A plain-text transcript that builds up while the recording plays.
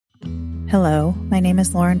Hello, my name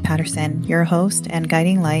is Lauren Patterson, your host and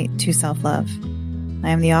guiding light to self-love. I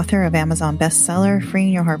am the author of Amazon bestseller,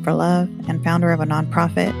 Freeing Your Heart for Love, and founder of a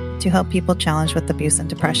nonprofit to help people challenged with abuse and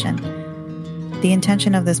depression. The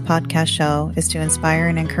intention of this podcast show is to inspire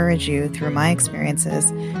and encourage you through my experiences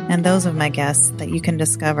and those of my guests that you can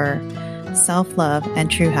discover self-love and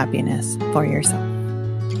true happiness for yourself.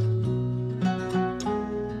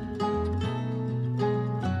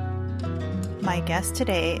 My guest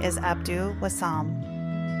today is Abdu Wassam.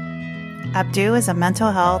 Abdu is a mental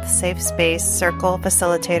health safe space circle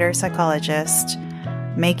facilitator psychologist,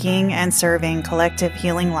 making and serving collective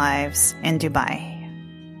healing lives in Dubai.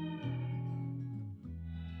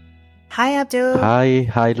 Hi, Abdu.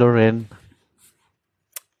 Hi, Lauren.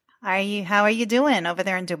 How are you doing over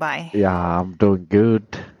there in Dubai? Yeah, I'm doing good.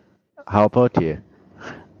 How about you?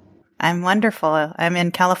 I'm wonderful. I'm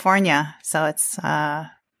in California, so it's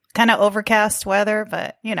kind of overcast weather,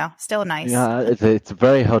 but still nice. Yeah, it's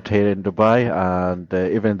very hot here in Dubai, and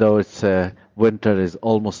even though it's winter is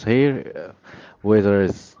almost here, weather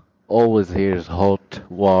is always here is hot,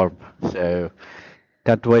 warm. So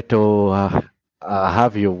can't wait to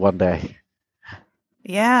have you one day.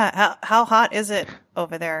 Yeah, how hot is it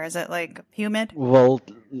over there? Is it like humid? Well,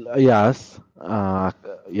 yes,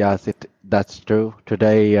 yes, that's true.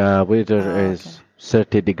 Today weather is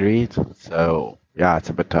 30 degrees, so yeah, it's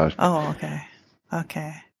a bit hot. Oh,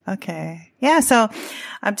 okay. Yeah, so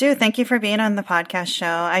Abdu, thank you for being on the podcast show.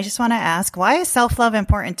 I just want to ask, why is self-love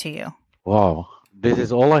important to you? Wow, this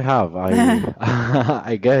is all I have.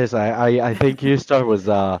 I guess I think you start with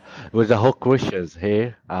the whole questions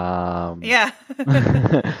here. Yeah.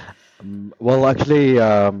 Well, actually,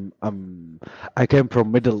 I came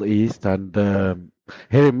from Middle East, and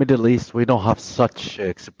here in Middle East we don't have such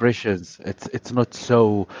expressions. It's not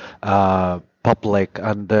so public,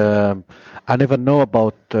 and I never know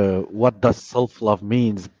about what does self-love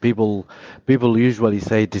means. People usually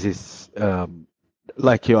say this is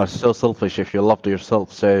like you are so selfish if you love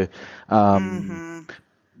yourself. So, and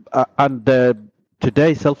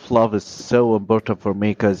today self-love is so important for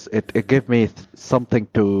me because it gave me something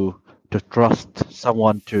to trust,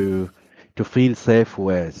 someone to feel safe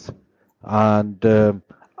with. And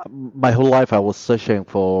my whole life I was searching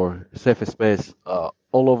for safe space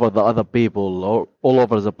all over the other people, or all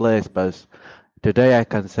over the place. But today I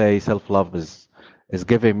can say self-love is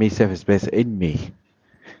giving me safe space in me.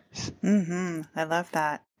 I love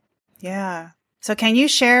that. Yeah. So can you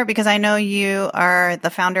share, because I know you are the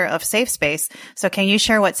founder of Safe Space, so can you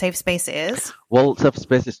share what Safe Space is? Well, Safe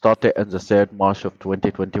Space started on the 3rd March of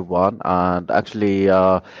 2021, and actually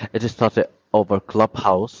it started over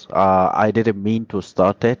Clubhouse. I didn't mean to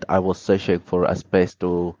start it. I was searching for a space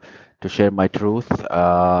to share my truth.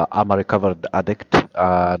 I'm a recovered addict,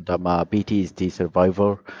 and I'm a PTSD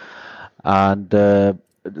survivor. And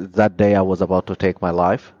that day I was about to take my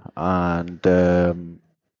life, and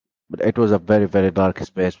it was a very, very dark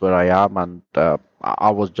space where I am, and I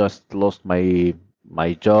was just lost my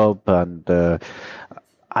job, and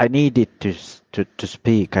I needed to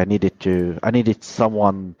speak. I needed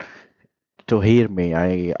someone to hear me.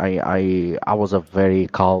 I was a very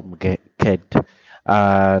calm kid,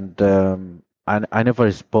 and I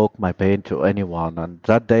never spoke my pain to anyone. And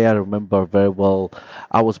that day I remember very well.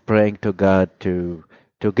 I was praying to God to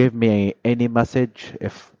give me any message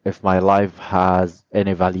if my life has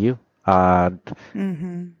any value. And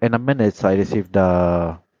in a minute I received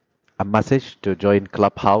a message to join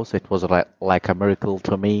Clubhouse. It was like a miracle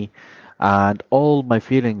to me, and all my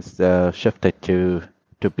feelings shifted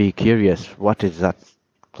to be curious. What is that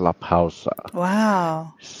Clubhouse?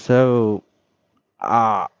 Wow. So,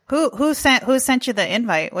 who sent you the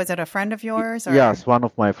invite? Was it a friend of yours? Or? Yes, one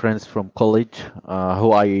of my friends from college,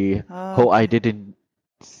 who I didn't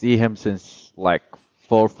see him since like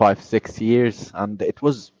 4, 5, 6 years, and it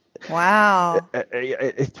was wow.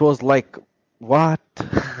 It was like, what?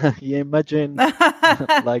 You imagine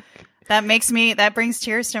like. That brings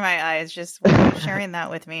tears to my eyes just when you're sharing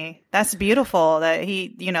that with me. That's beautiful that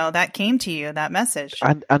that came to you, that message.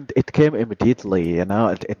 And it came immediately,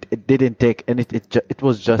 it didn't take any, it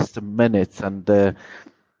was just minutes. And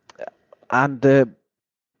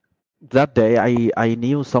that day I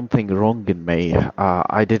knew something wrong in me.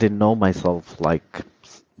 I didn't know myself, like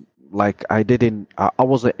I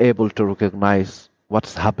wasn't able to recognize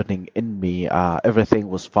what's happening in me. Everything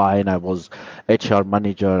was fine. I was HR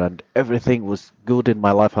manager and everything was good in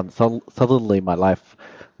my life, and suddenly my life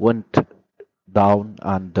went down,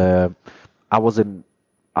 and I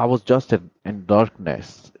was just in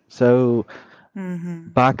darkness. So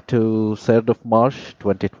back to 3rd of March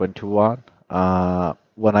 2021,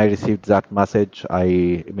 when I received that message, I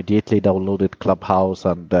immediately downloaded Clubhouse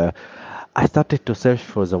and I started to search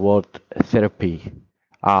for the word therapy.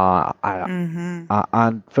 Uh, I, Mm-hmm.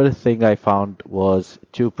 and first thing I found was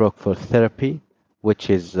Two Broke for Therapy, which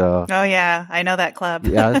is Oh yeah, I know that club.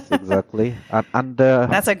 yes, exactly, and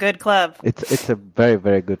That's a good club. it's a very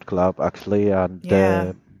very good club actually, and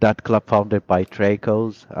Yeah. that club founded by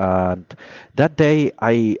Tracos, and that day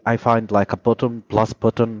I find like a button plus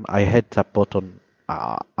button. I hit that button,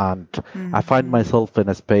 and I find Mm-hmm. myself in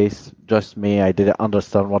a space just me. I didn't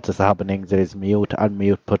understand what is happening. There is mute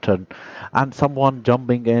unmute button, and someone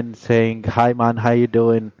jumping in saying, "Hi man, how you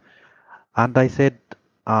doing?" And I said,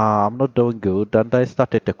 I'm not doing good. And I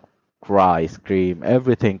started to cry, scream.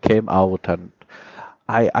 Everything came out. And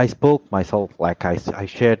I spoke myself, like I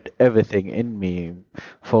shared everything in me.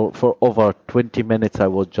 For over 20 minutes, I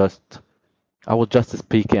was just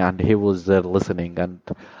speaking and he was listening. And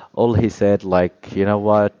all he said, like, you know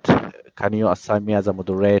what? Can you assign me as a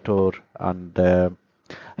moderator? And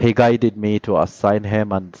he guided me to assign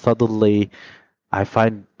him. And suddenly, I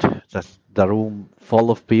find the room full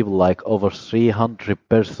of people, like over 300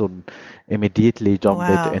 person immediately jumped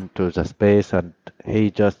Wow. into the space and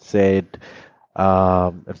he just said,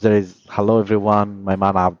 if there is, hello everyone, my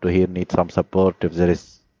man Abdu here needs some support. If there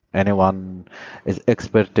is anyone is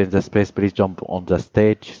expert in the space, please jump on the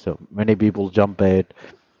stage. So many people jumped.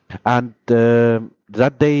 And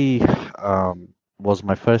that day was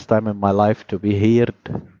my first time in my life to be here.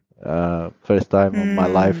 First time in my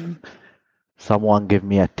life Mm. someone give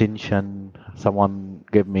me attention, someone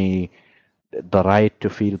give me the right to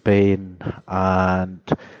feel pain, and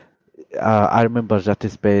I remember that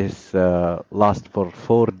space last for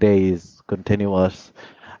 4 days continuous,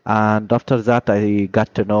 and after that I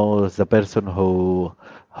got to know the person who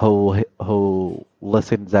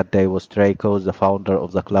listened that day was Draco, the founder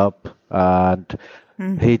of the club, and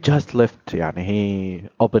he Mm-hmm. just left. Yeah, he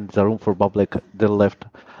opened the room for public, then left.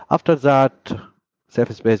 After that,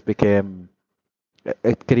 safe space became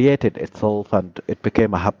it created itself and it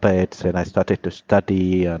became a habit and I started to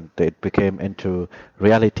study and it became into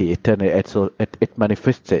reality. It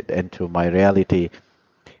manifested into my reality.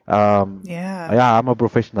 Um, Yeah. yeah, I'm a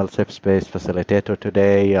professional safe space facilitator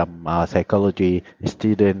today. I'm a psychology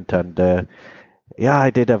student and yeah,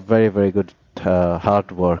 I did a very, very good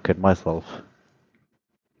hard work in myself.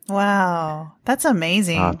 Wow. That's Uh,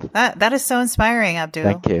 amazing. That is so inspiring, Abdul.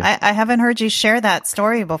 Thank you. I haven't heard you share that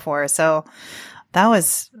story before, so that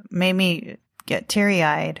was made me get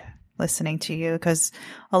teary-eyed listening to you because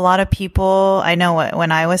a lot of people, I know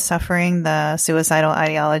when I was suffering the suicidal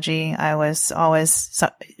ideology, I was always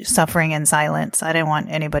suffering in silence. I didn't want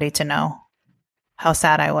anybody to know how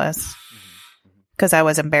sad I was because I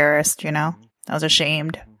was embarrassed, I was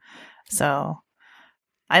ashamed. So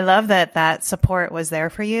I love that that support was there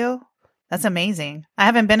for you. That's amazing. I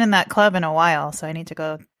haven't been in that club in a while, so I need to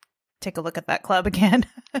go take a look at that club again.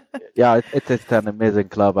 Yeah, it's an amazing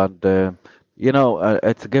club, and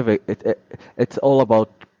it's giving it's all about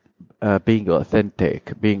being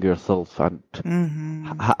authentic, being yourself, and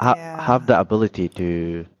Mm-hmm. have Yeah. the ability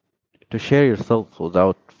to share yourself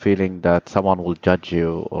without feeling that someone will judge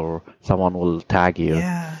you or someone will tag you.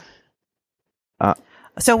 Yeah. Uh,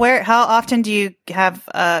 So how often do you have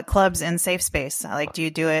clubs in Safe Space? Like, do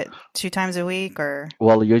you do it 2 times a week or?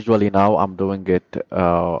 well, usually now I'm doing it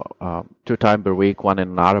 2 times per week, one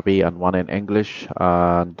in Arabic and one in English.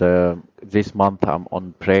 And this month I'm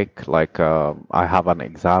on break, like I have an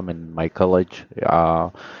exam in my college.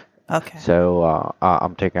 Okay. So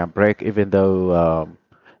I'm taking a break, even though,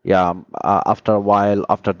 yeah, after a while,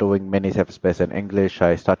 after doing many safe space in English,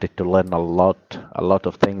 I started to learn a lot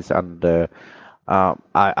of things, and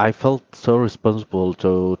I felt so responsible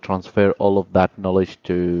to transfer all of that knowledge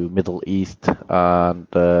to Middle East, and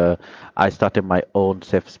I started my own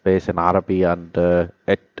safe space in Arabic, and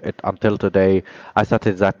it until today, I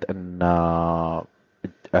started that in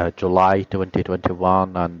July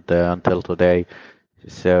 2021, and until today.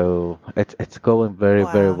 So it's going very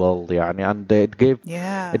very Wow. well, yeah, and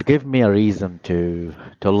Yeah. it gave me a reason to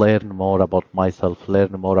learn more about myself,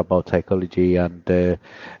 learn more about psychology, and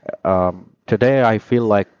today I feel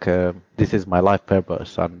like this is my life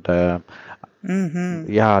purpose, and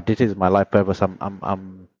Mm-hmm. yeah, this is my life purpose.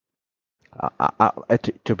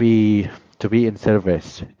 To be in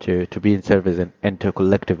service, to be in service and to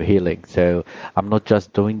collective healing. So I'm not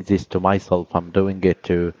just doing this to myself. I'm doing it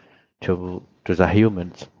to the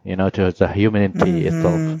humans, to the humanity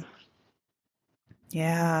itself. Mm-hmm.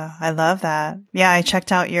 Yeah, I love that. Yeah, I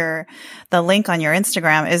checked out the link on your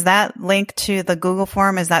Instagram. Is that link to the Google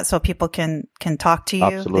form? Is that so people can talk to you?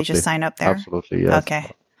 They just Absolutely, sign up there? absolutely, yes. Okay.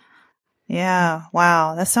 Yeah.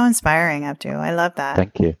 Wow. That's so inspiring, Abdu. I love that.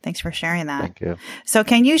 Thank you. Thanks for sharing that. Thank you. So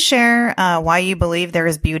can you share why you believe there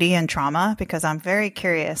is beauty in trauma? Because I'm very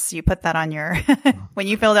curious. You put that on your, when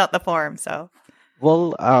you filled out the form. So,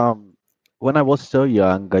 Well, when I was so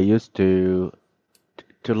young, I used to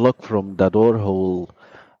look from the door hole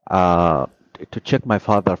uh, to check my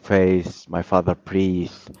father's face, my father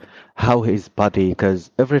breathe, how his body, because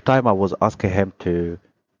every time I was asking him to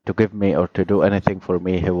give me or to do anything for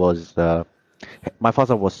me, he was my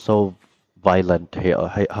father was so violent. He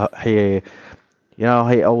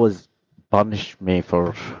he always punished me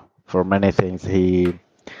for many things.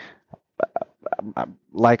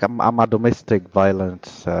 I'm a domestic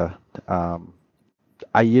violence.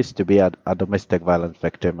 I used to be a domestic violence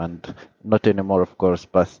victim, and not anymore, of course.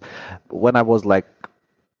 But when I was like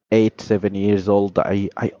 8, 7 years old, I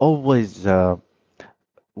always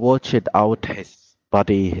watched out his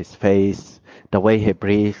body, his face, the way he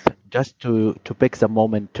breathed, just to pick the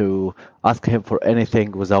moment to ask him for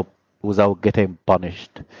anything without getting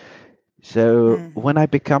punished. So mm, when I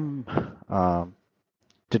become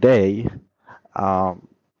today, um,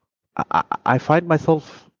 I find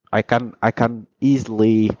myself I can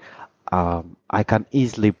easily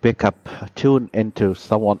pick up tune into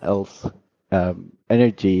someone else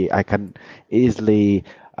energy. I can easily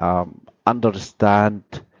understand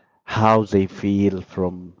how they feel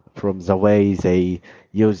from the way they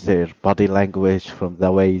use their body language, from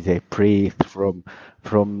the way they breathe, from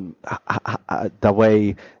the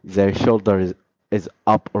way their shoulder is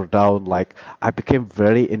up or down. Like I became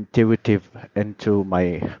very intuitive into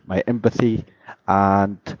my empathy,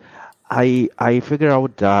 and I figure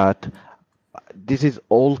out that this is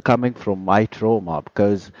all coming from my trauma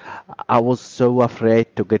because I was so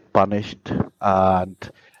afraid to get punished, and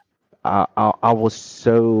I was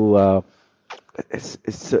so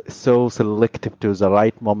selective to the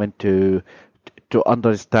right moment to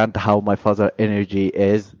understand how my father energy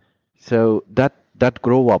is. So that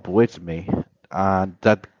grew up with me, and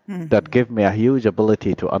that mm, gave me a huge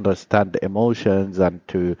ability to understand the emotions and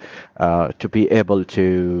to be able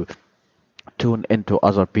to tune into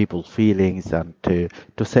other people's feelings and to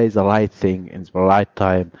say the right thing in the right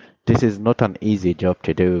time. This is not an easy job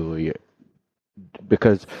to do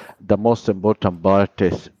because the most important part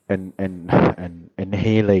is in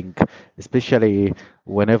healing, especially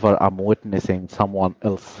whenever I'm witnessing someone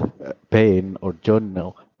else pain or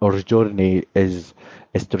journey is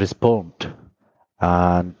to respond,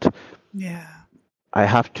 and yeah. I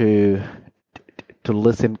have to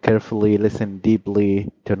listen carefully, listen deeply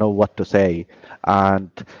to know what to say. And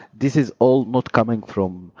this is all not coming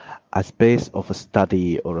from a space of a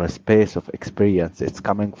study or a space of experience. It's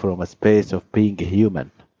coming from a space of being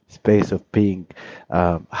human, space of being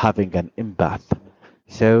having an empath.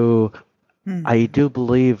 So I Mm, do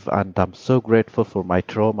believe, and I'm so grateful for my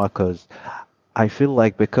trauma because I feel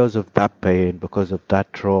like because of that pain, because of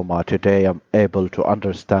that trauma, today I'm able to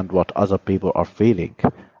understand what other people are feeling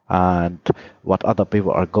and what other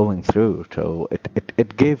people are going through. So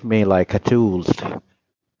it gave me like a tool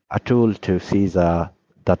to see the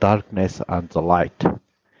darkness and the light.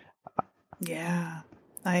 yeah.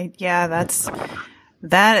 Yeah,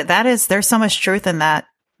 that is, there's so much truth in that,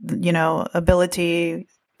 ability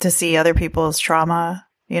to see other people's trauma,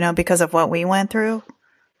 because of what we went through.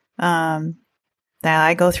 Um, that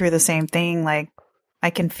I go through the same thing. Like I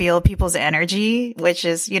can feel people's energy, which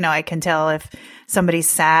is, I can tell if somebody's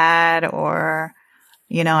sad or,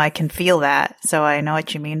 I can feel that. So I know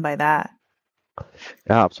what you mean by that.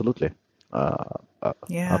 Yeah, absolutely. Uh, uh,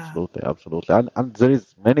 Yeah. absolutely. And there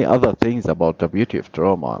is many other things about the beauty of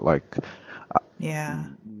trauma, like Yeah.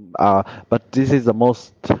 but this is the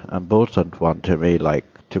most important one to me, like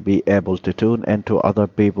to be able to tune into other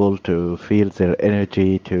people, to feel their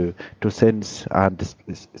energy, to sense,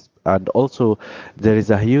 and also there is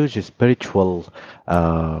a huge spiritual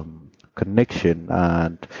connection,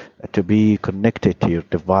 and to be connected to your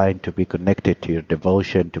divine, to be connected to your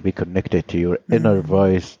devotion, to be connected to your inner Mm.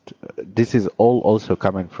 voice. This is all also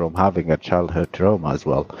coming from having a childhood trauma as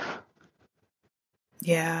well.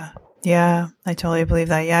 Yeah. Yeah. I totally believe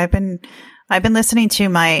that. Yeah. I've been listening to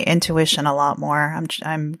my intuition a lot more.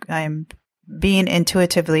 I'm being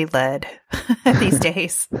intuitively led these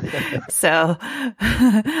days. So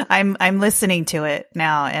I'm listening to it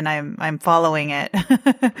now and I'm following it.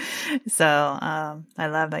 So, I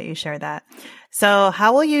love that you share that. So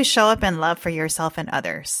how will you show up in love for yourself and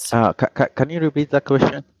others? Can you repeat that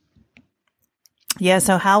question? Yeah.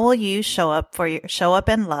 So how will you show up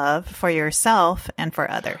in love for yourself and for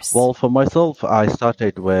others? Well, for myself, I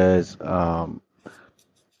started with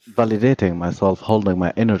validating myself, holding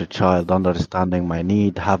my inner child, understanding my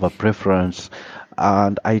need, have a preference.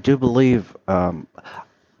 And I do believe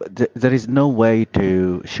there is no way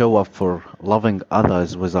to show up for loving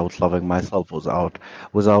others without loving myself, without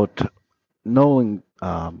knowing.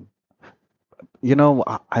 I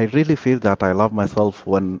really feel that I love myself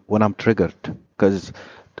when I'm triggered, because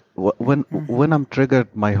when I'm triggered,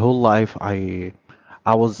 my whole life I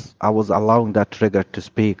was allowing that trigger to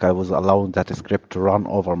speak. I was allowing that script to run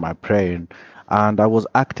over my brain, and I was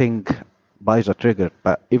acting by the trigger.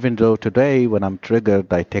 But even though today, when I'm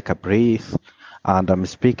triggered, I take a breath and I'm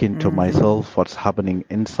speaking to myself what's happening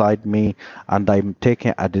inside me, and I'm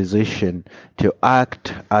taking a decision to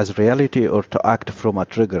act as reality or to act from a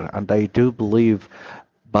trigger. And I do believe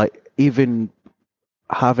by even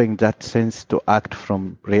having that sense to act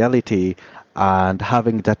from reality and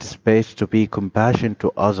having that space to be compassion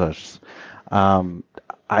to others. Um,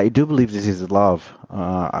 I do believe this is love.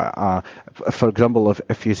 For example,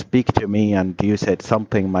 if you speak to me and you said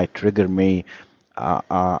something might trigger me, uh,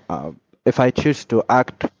 uh, uh, if I choose to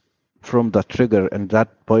act from the trigger in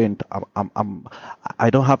that point, I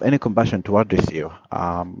don't have any compassion towards you.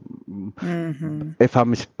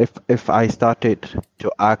 If I started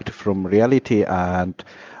to act from reality and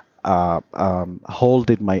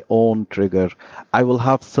holding my own trigger, I will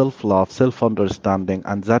have self-love, self-understanding,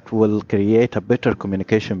 and that will create a better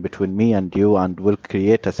communication between me and you, and will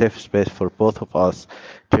create a safe space for both of us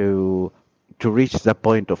to reach the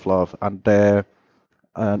point of love. And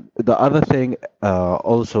the other thing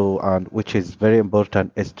also, and which is very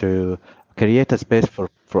important, is to create a space for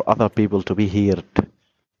other people to be heard,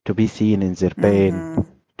 to be seen in their pain,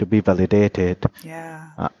 to be validated. Yeah.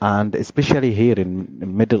 And especially here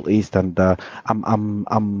in Middle East, and I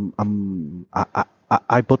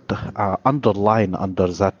put underline under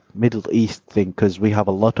that Middle East thing, because we have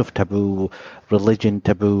a lot of taboo, religion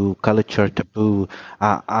taboo, culture taboo,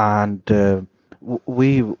 and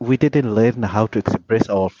we didn't learn how to express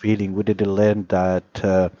our feeling. We didn't learn that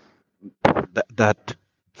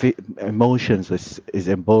emotions is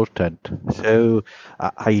important. So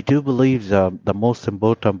I do believe the most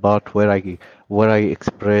important part where I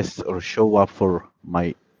express or show up for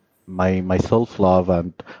my self love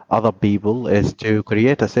and other people is to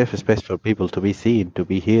create a safe space for people to be seen, to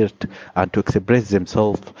be heard, and to express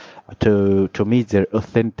themselves, to meet their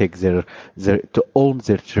authentic, their to own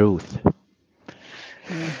their truth.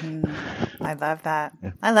 I love that.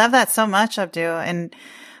 Yeah. I love that so much, Abdul. And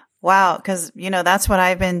wow, because, that's what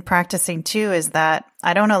I've been practicing too, is that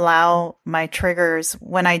I don't allow my triggers.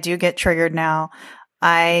 When I do get triggered now,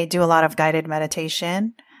 I do a lot of guided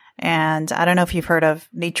meditation. And I don't know if you've heard of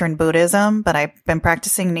Nichiren Buddhism, but I've been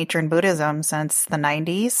practicing Nichiren Buddhism since the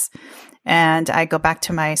 90s. And I go back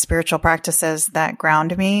to my spiritual practices that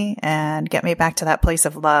ground me and get me back to that place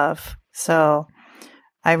of love. So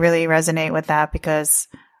I really resonate with that, because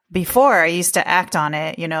before I used to act on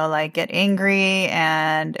it, like get angry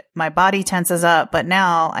and my body tenses up. But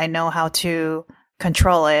now I know how to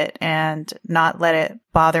control it and not let it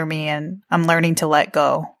bother me. And I'm learning to let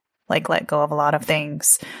go of a lot of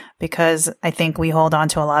things, because I think we hold on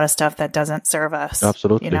to a lot of stuff that doesn't serve us.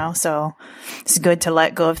 Absolutely. So it's good to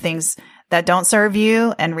let go of things that don't serve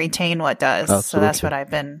you and retain what does. Absolutely. So that's what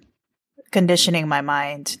I've been conditioning my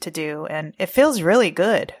mind to do. And it feels really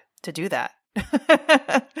good to do that.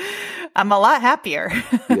 I'm a lot happier.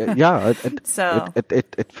 Yeah,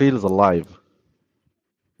 it feels alive.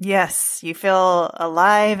 Yes, you feel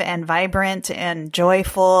alive and vibrant and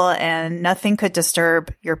joyful, and nothing could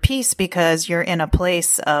disturb your peace because you're in a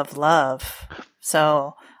place of love.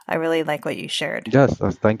 So I really like what you shared. Yes,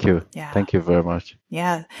 thank you. Yeah. Thank you very much.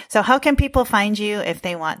 Yeah. So how can people find you if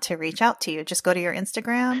they want to reach out to you? Just go to your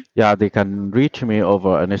Instagram? Yeah, they can reach me over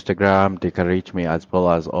on Instagram. They can reach me as well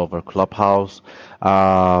as over Clubhouse.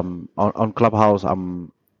 On Clubhouse,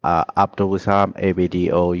 I'm Abdul Wissam,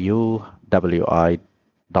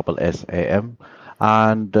 ABDOUWISSAM.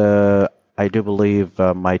 And I do believe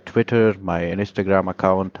my Twitter, my Instagram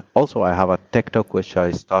account. Also, I have a TikTok, which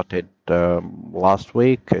I started last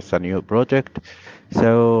week. It's a new project.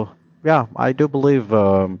 So, yeah, I do believe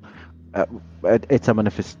it's a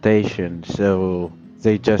manifestation. So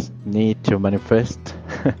they just need to manifest,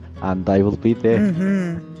 and I will be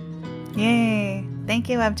there. Yay. Thank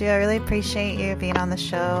you, Abdul. I really appreciate you being on the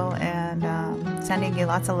show, and sending you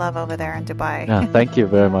lots of love over there in Dubai. Yeah, thank you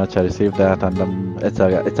very much. I received that, and it's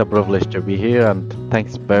a privilege to be here. And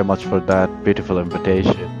thanks very much for that beautiful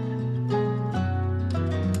invitation.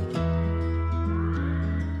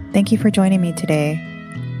 Thank you for joining me today.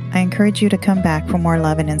 I encourage you to come back for more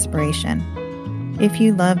love and inspiration. If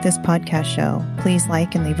you love this podcast show, please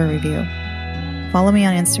like and leave a review. Follow me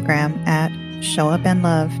on Instagram at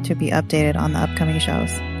showupandlove to be updated on the upcoming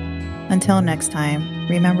shows. Until next time,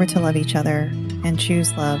 remember to love each other and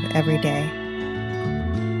choose love every day.